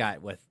against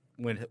Scott with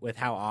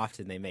how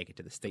often they make it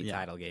to the state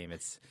title game.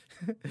 It's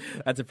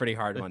that's a pretty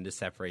hard one to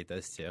separate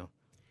those two.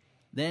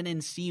 Then in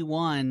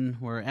C1,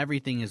 where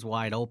everything is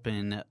wide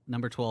open,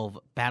 number 12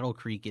 Battle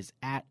Creek is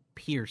at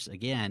Pierce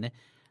again,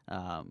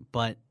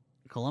 but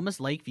Columbus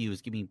Lakeview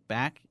is getting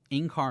back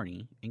in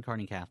Kearney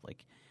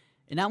Catholic,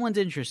 and that one's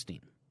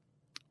interesting.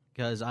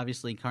 Because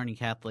obviously Kearney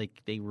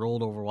Catholic, they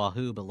rolled over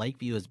Wahoo, but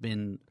Lakeview has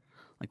been,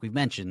 like we've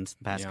mentioned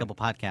the past couple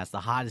podcasts, the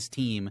hottest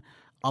team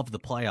of the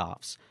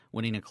playoffs,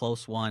 winning a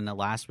close one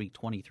last week,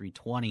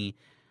 23-20.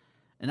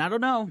 And I don't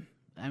know.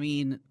 I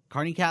mean,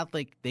 Kearney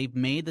Catholic, they've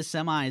made the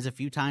semis a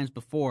few times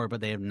before,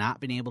 but they have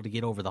not been able to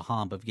get over the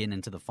hump of getting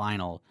into the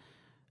final.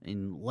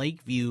 In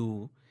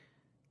Lakeview,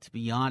 to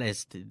be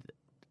honest,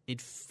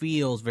 it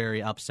feels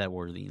very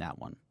upset-worthy, that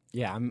one.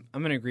 Yeah, I'm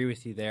going to agree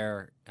with you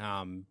there.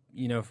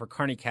 For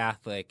Kearney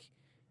Catholic,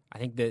 I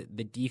think the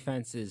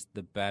defense is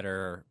the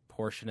better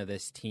portion of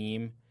this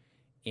team,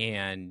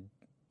 and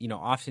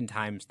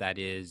oftentimes that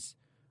is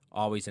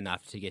always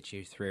enough to get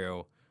you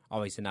through,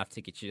 always enough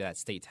to get you to that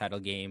state title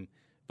game.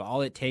 But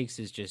all it takes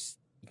is just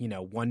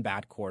one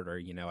bad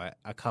quarter,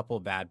 a couple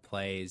bad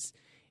plays,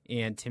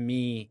 and to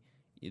me,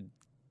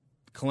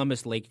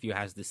 Columbus Lakeview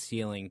has the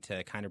ceiling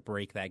to kind of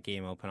break that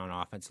game open on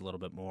offense a little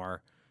bit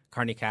more.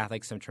 Kearney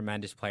Catholic, some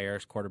tremendous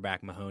players,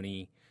 quarterback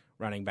Mahoney,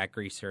 running back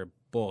Greaser,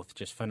 both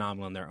just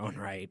phenomenal in their own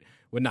right.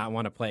 Would not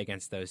want to play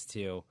against those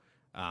two.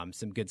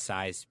 Some good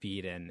size,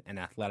 speed, and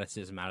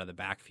athleticism out of the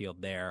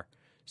backfield there.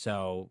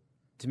 So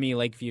to me,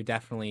 Lakeview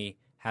definitely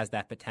has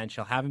that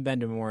potential. Haven't been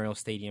to Memorial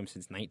Stadium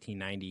since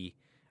 1990,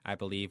 I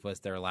believe,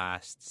 was their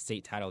last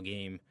state title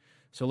game.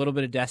 So a little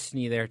bit of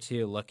destiny there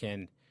too,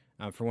 looking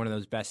for one of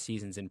those best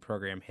seasons in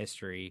program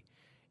history.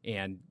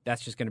 And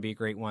that's just going to be a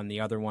great one. The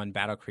other one,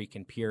 Battle Creek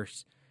and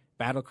Pierce.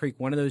 Battle Creek,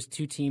 one of those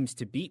two teams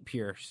to beat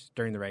Pierce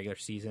during the regular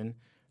season.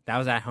 That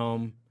was at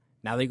home.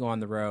 Now they go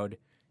on the road.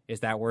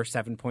 Is that worth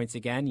 7 points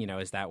again?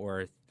 Is that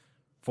worth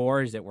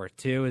 4? Is it worth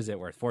 2? Is it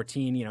worth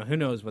 14? Who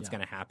knows what's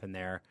going to happen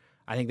there.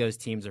 I think those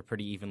teams are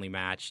pretty evenly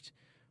matched.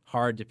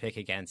 Hard to pick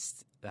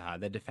against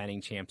the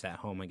defending champs at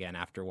home again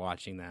after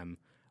watching them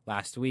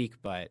last week.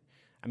 But,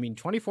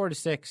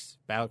 24-6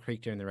 Battle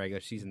Creek during the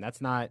regular season,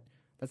 that's not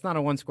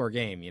a one-score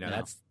game.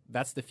 No.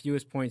 That's the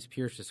fewest points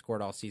Pierce has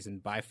scored all season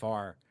by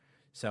far.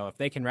 So if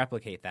they can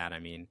replicate that,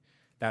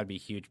 that would be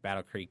huge.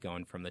 Battle Creek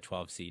going from the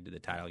 12 seed to the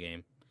title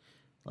game.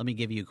 Let me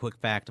give you a quick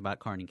fact about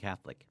Kearney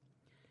Catholic.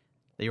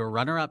 They were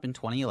runner-up in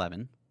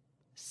 2011.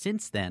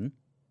 Since then,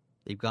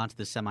 they've gone to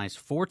the semis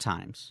 4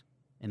 times,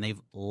 and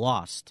they've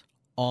lost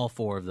all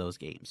 4 of those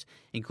games,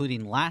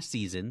 including last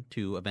season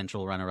to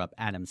eventual runner-up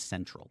Adams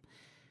Central.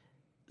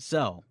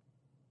 So,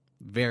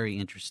 very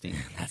interesting.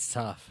 That's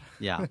tough.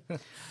 Yeah.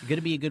 Going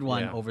to be a good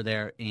one over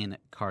there in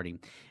Kearney.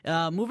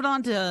 Moving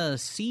on to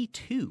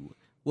C2.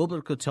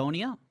 Wilbur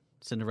Cotonia,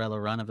 Cinderella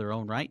run of their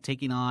own right,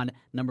 taking on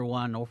number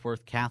 1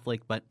 Northworth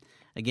Catholic. But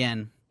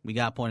again, we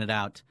got pointed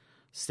out,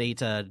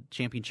 state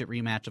championship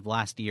rematch of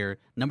last year,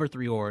 number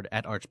 3 Ord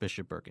at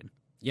Archbishop Birken.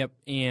 Yep,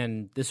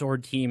 and this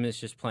Ord team is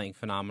just playing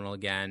phenomenal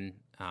again.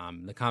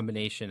 The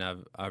combination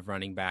of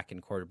running back and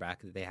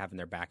quarterback that they have in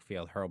their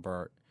backfield,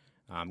 Hurlburt,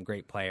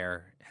 great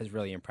player, has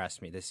really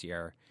impressed me this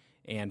year.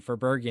 And for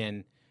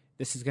Bergen,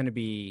 this is going to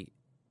be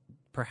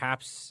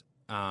perhaps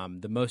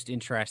the most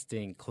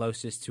interesting,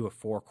 closest to a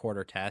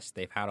 4-quarter test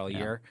they've had all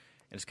year.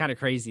 And it's kind of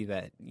crazy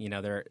that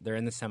they're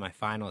in the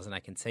semifinals, and I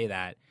can say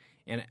that.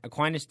 And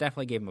Aquinas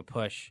definitely gave them a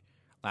push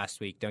last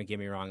week. Don't get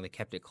me wrong; they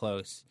kept it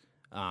close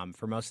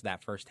for most of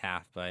that first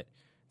half, but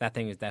that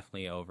thing is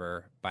definitely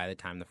over by the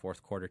time the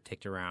 4th quarter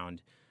ticked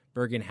around.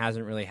 Bergen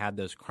hasn't really had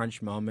those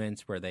crunch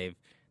moments where they've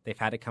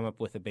had to come up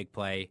with a big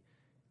play,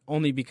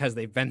 only because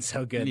they've been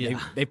so good. Yeah.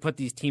 They put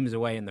these teams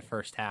away in the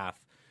first half.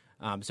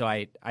 So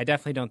I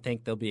definitely don't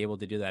think they'll be able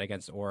to do that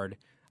against Ord.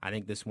 I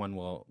think this one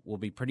will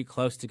be pretty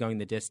close to going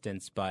the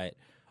distance, but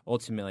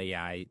ultimately,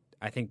 yeah,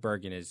 I think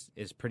Bergen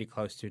is pretty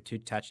close to a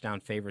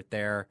 2-touchdown favorite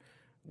there.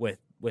 With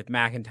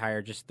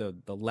McIntyre, just the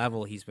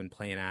level he's been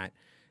playing at,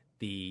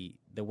 the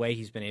way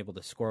he's been able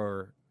to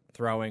score,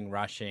 throwing,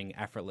 rushing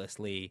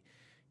effortlessly.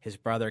 His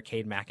brother,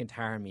 Cade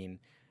McIntyre, I mean,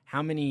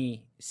 how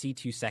many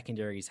C2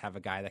 secondaries have a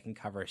guy that can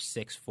cover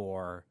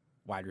 6'4"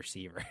 wide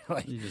receiver?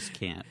 Like, You just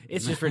can't.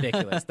 It's just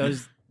ridiculous.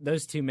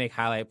 Those two make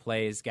highlight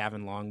plays.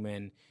 Gavin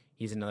Longman,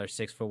 he's another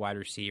 6-foot wide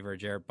receiver.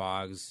 Jared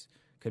Boggs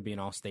could be an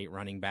all-state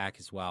running back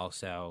as well.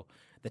 So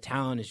the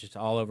talent is just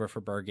all over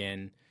for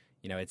Bergen.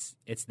 You know, it's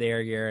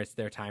their year. It's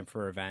their time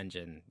for revenge.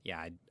 And,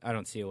 yeah, I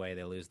don't see a way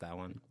they lose that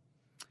one.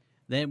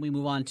 Then we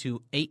move on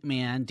to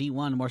 8-man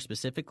D1 more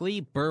specifically.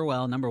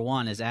 Burwell, number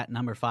 1, is at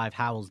number 5,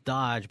 Howells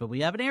Dodge. But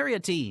we have an area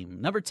team.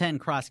 Number 10,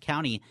 Cross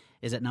County,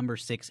 is at number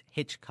 6,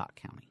 Hitchcock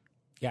County.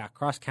 Yeah,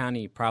 Cross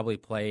County probably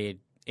played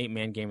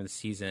 8-man game of the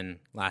season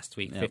last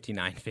week, Yep.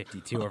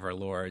 59-52 over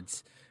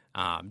Lourdes.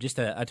 Just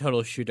a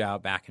total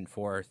shootout back and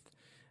forth.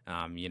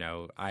 You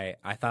know,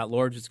 I thought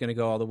Lourdes was going to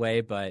go all the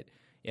way, but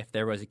if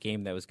there was a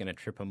game that was going to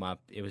trip them up,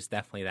 it was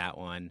definitely that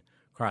one.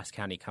 Cross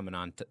County coming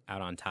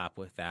out on top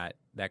with that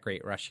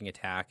great rushing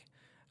attack.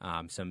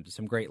 Some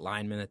great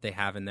linemen that they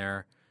have in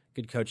there.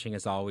 Good coaching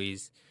as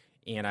always.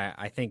 And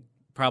I think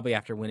probably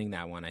after winning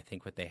that one, I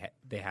think what they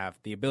have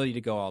the ability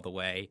to go all the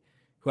way.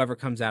 Whoever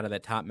comes out of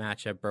that top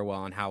matchup,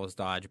 Burwell and Howells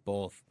Dodge,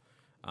 both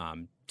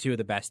two of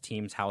the best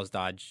teams. Howells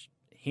Dodge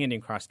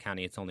handing Cross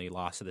County its only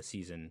loss of the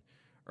season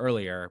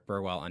earlier.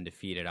 Burwell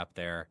undefeated up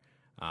there.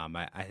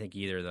 I think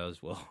either of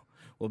those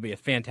will be a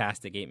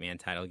fantastic 8-man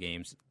title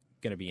games.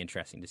 Going to be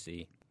interesting to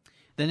see.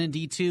 Then in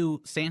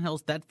D2,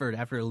 Sandhills Thetford,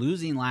 after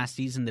losing last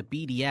season, the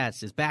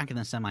BDS is back in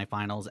the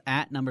semifinals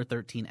at number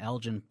 13,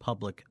 Elgin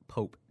Public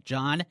Pope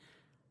John.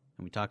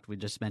 And we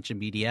just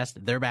mentioned BDS.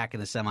 They're back in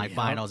the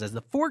semifinals as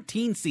the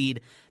 14 seed.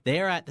 They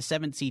are at the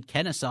 7 seed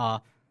Kennesaw.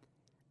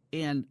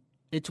 And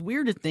it's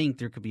weird to think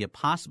there could be a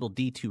possible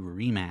D2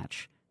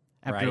 rematch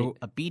after Right.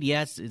 a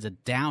BDS is a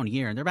down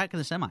year, and they're back in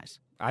the semis.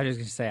 I was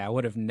going to say, I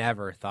would have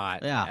never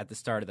thought Yeah. at the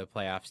start of the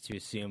playoffs to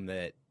assume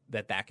that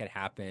could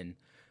happen.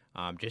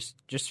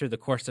 Just through the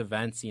course of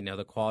events, you know,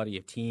 the quality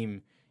of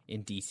team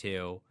in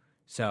D2.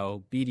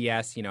 So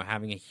BDS, you know,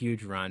 having a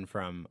huge run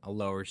from a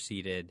lower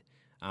seeded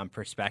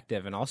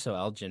perspective, and also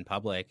Elgin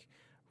Public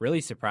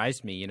really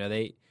surprised me. You know,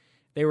 they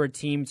were a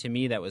team to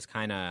me that was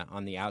kind of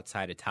on the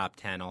outside of top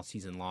 10 all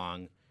season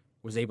long,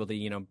 was able to,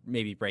 you know,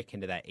 maybe break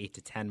into that 8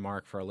 to 10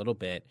 mark for a little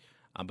bit.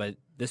 But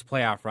this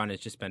playoff run has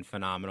just been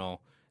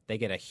phenomenal. They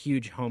get a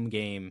huge home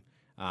game,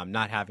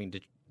 not having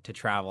to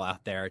travel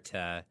out there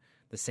to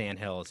the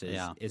Sandhills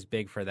is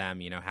big for them.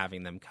 You know,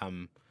 having them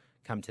come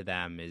to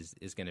them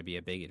is going to be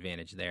a big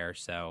advantage there.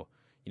 So,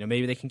 you know,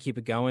 maybe they can keep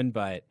it going,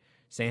 but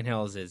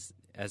Sandhills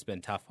has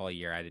been tough all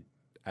year.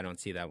 I don't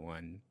see that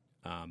one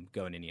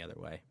going any other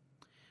way.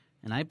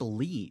 And I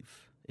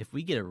believe if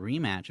we get a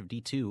rematch of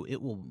D2,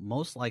 it will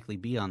most likely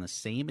be on the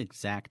same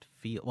exact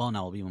field. Well, no,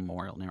 it'll be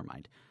Memorial. Never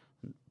mind.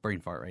 Brain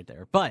fart right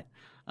there. But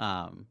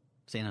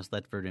Sandhills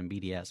Thetford and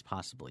BDS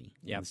possibly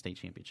in the state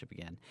championship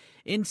again.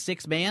 In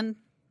 6-man,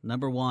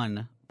 number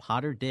 1,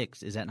 Potter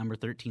Dix is at number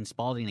 13,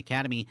 Spalding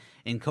Academy.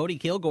 And Cody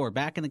Kilgore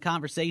back in the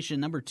conversation.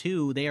 Number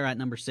 2, they are at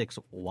number 6,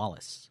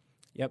 Wallace.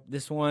 Yep,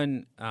 this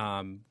one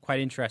quite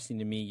interesting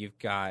to me. You've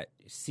got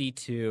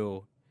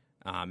C2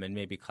 and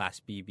maybe Class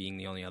B being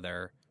the only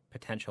other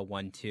potential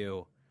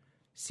 1-2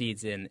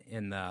 seeds in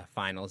the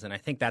finals. And I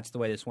think that's the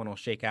way this one will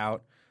shake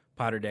out.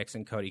 Potter Dix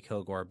and Cody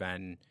Kilgore have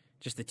been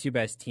just the two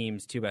best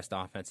teams, two best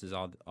offenses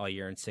all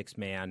year in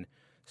 6-man.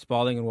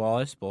 Spalding and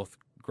Wallace, both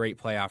great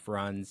playoff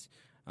runs.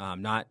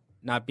 Not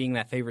being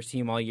that favorite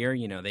team all year,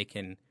 you know, they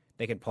can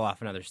pull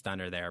off another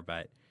stunner there.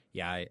 But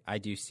yeah, I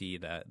do see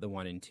the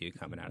 1 and 2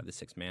 coming out of the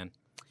 6-man.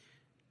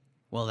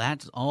 Well,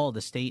 that's all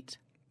the state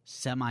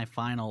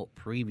semifinal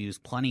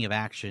previews. Plenty of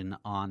action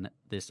on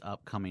this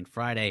upcoming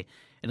Friday.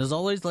 And as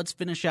always, let's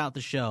finish out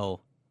the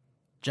show.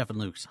 Jeff and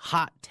Luke's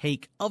hot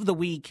take of the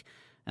week.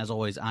 As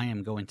always, I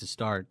am going to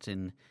start,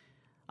 and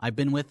I've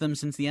been with them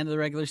since the end of the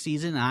regular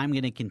season, and I'm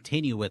going to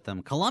continue with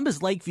them.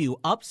 Columbus Lakeview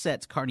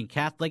upsets Kearney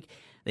Catholic.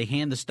 They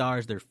hand the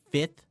Stars their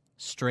 5th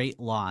straight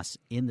loss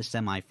in the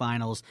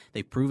semifinals.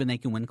 They've proven they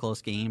can win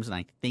close games, and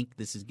I think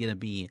this is going to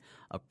be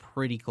a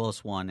pretty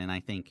close one, and I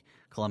think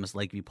Columbus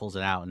Lakeview pulls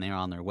it out, and they're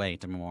on their way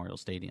to Memorial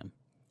Stadium.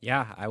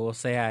 Yeah, I will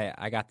say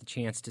I got the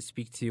chance to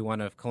speak to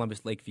one of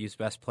Columbus Lakeview's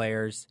best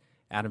players,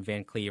 Adam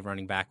Van Cleve,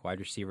 running back, wide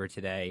receiver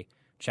today.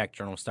 Check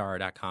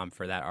journalstar.com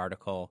for that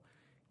article.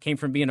 Came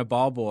from being a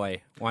ball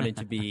boy, wanted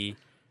to be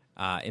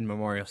in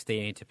Memorial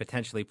Stadium to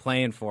potentially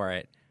playing for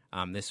it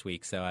this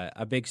week. So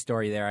a big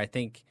story there. I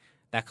think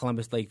that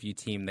Columbus Lakeview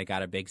team, they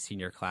got a big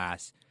senior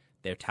class.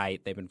 They're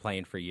tight. They've been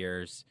playing for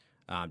years.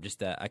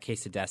 Just a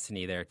case of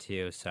destiny there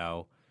too.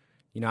 So,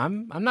 you know,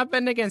 I'm not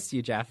betting against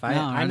you, Jeff.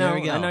 I know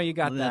you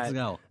got that. Let's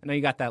go. I know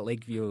you got that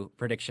Lakeview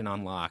prediction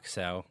on lock.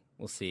 So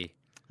we'll see.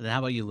 Then how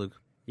about you,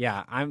 Luke?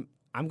 Yeah,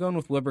 I'm going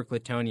with Wilbur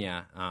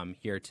Clatonia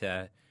here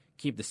to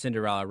keep the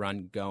Cinderella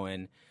run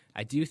going.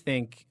 I do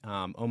think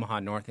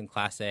Omaha North in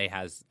Class A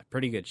has a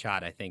pretty good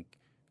shot. I think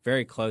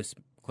very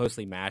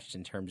closely matched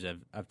in terms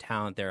of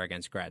talent there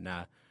against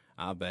Gretna.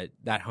 But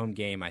that home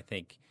game, I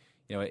think,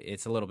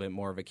 it's a little bit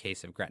more of a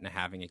case of Gretna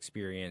having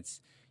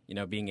experience,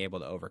 being able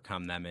to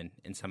overcome them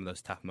in some of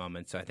those tough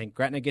moments. So I think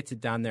Gretna gets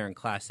it done there in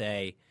Class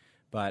A,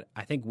 but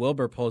I think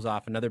Wilbur pulls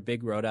off another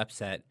big road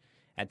upset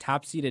at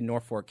top-seeded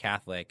Norfolk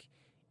Catholic.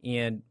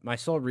 And my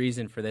sole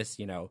reason for this,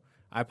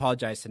 I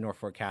apologize to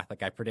Norfolk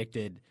Catholic. I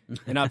predicted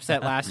an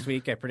upset last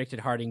week. I predicted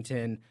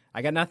Hardington.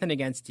 I got nothing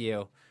against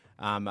you.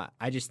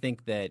 I just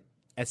think that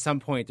at some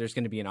point there's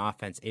going to be an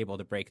offense able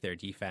to break their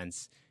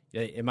defense.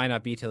 It might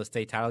not be till the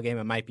state title game.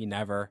 It might be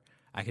never.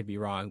 I could be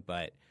wrong.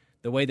 But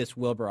the way this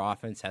Wilbur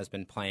offense has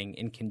been playing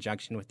in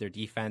conjunction with their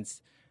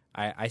defense,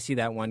 I see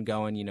that one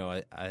going,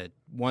 a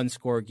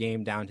one-score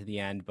game down to the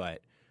end.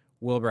 But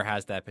Wilbur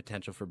has that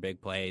potential for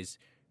big plays.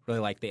 Really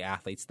like the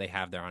athletes they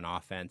have there on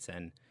offense,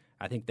 and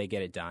I think they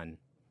get it done.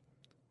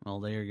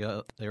 Well, there you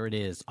go. There it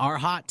is. Our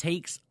hot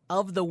takes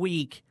of the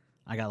week.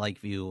 I got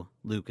Lakeview.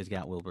 Luke has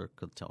got Wilbur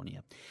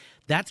Clatonia.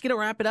 That's going to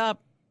wrap it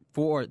up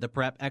for the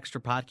Prep Extra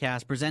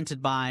podcast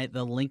presented by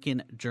the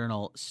Lincoln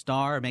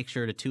Journal-Star. Make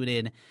sure to tune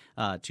in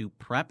to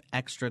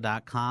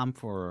prepextra.com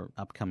for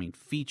upcoming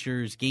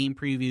features, game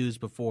previews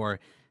before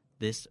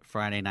this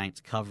Friday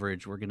night's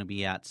coverage. We're going to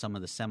be at some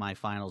of the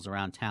semifinals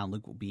around town.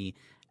 Luke will be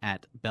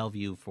at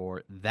Bellevue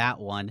for that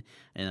one,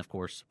 and of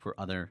course for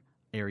other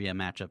area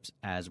matchups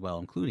as well,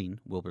 including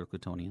Wilbur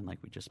Clatonian, like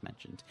we just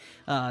mentioned.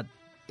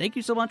 Thank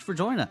you so much for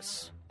joining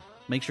us.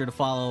 Make sure to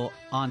follow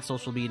on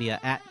social media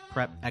at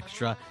Prep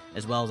Extra,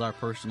 as well as our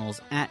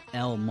personals at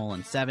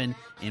LMullen7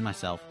 and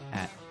myself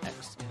at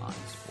X on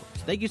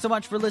Sports. Thank you so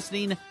much for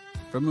listening.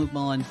 From Luke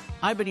Mullen,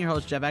 I've been your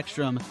host, Jeff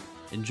Ekstrom.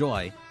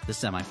 Enjoy the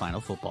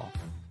semifinal football.